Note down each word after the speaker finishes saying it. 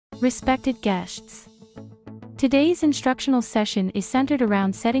Respected guests, today's instructional session is centered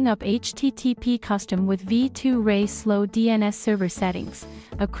around setting up HTTP custom with V2Ray SlowDNS Server settings,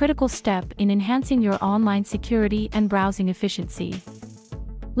 a critical step in enhancing your online security and browsing efficiency.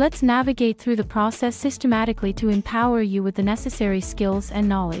 Let's navigate through the process systematically to empower you with the necessary skills and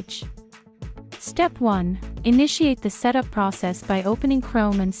knowledge. Step 1. Initiate the setup process by opening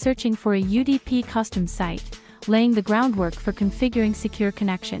Chrome and searching for a UDP custom site, laying the groundwork for configuring secure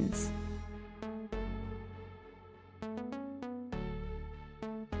connections.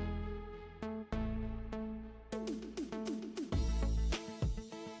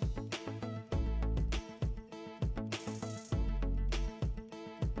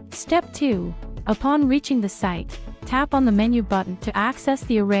 Step 2. Upon reaching the site, tap on the menu button to access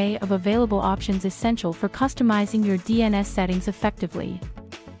the array of available options essential for customizing your DNS settings effectively.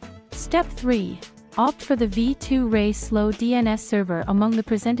 Step 3. Opt for the V2Ray SlowDNS Server among the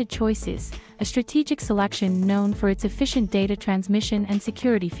presented choices, a strategic selection known for its efficient data transmission and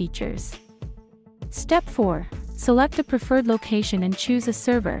security features. Step 4. Select a preferred location and choose a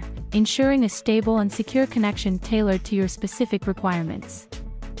server, ensuring a stable and secure connection tailored to your specific requirements.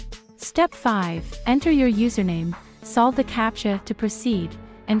 Step 5. Enter your username, solve the CAPTCHA to proceed,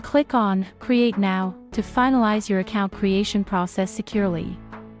 and click on Create Now to finalize your account creation process securely.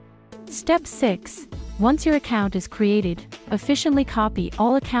 Step 6. Once your account is created, efficiently copy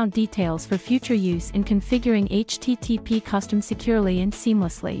all account details for future use in configuring HTTP custom securely and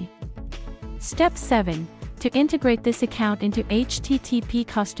seamlessly. Step 7. To integrate this account into HTTP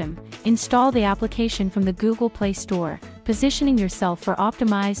custom, install the application from the Google Play Store, positioning yourself for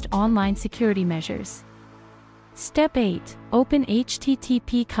optimized online security measures. Step 8. Open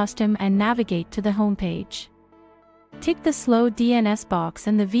HTTP custom and navigate to the homepage. Tick the SlowDNS box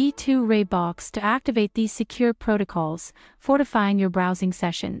and the V2Ray box to activate these secure protocols, fortifying your browsing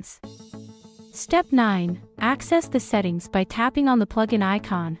sessions. Step 9. Access the settings by tapping on the plugin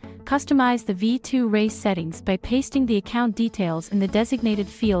icon. Customize the V2Ray settings by pasting the account details in the designated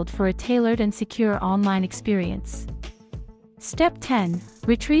field for a tailored and secure online experience. Step 10.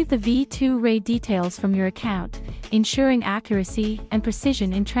 Retrieve the V2Ray details from your account, ensuring accuracy and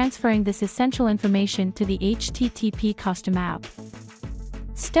precision in transferring this essential information to the HTTP custom app.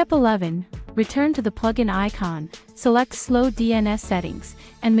 Step 11. Return to the plugin icon, select SlowDNS settings,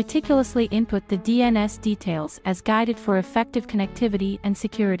 and meticulously input the DNS details as guided for effective connectivity and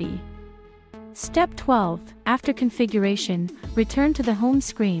security. Step 12. After configuration, return to the home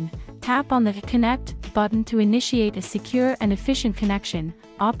screen, tap on the Connect button to initiate a secure and efficient connection,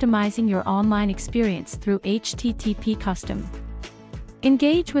 optimizing your online experience through HTTP custom.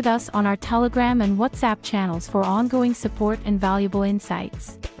 Engage with us on our Telegram and WhatsApp channels for ongoing support and valuable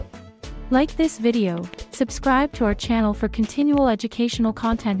insights. Like this video, subscribe to our channel for continual educational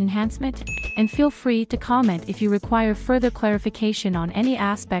content enhancement, and feel free to comment if you require further clarification on any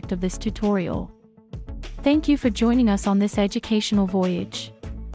aspect of this tutorial. Thank you for joining us on this educational voyage.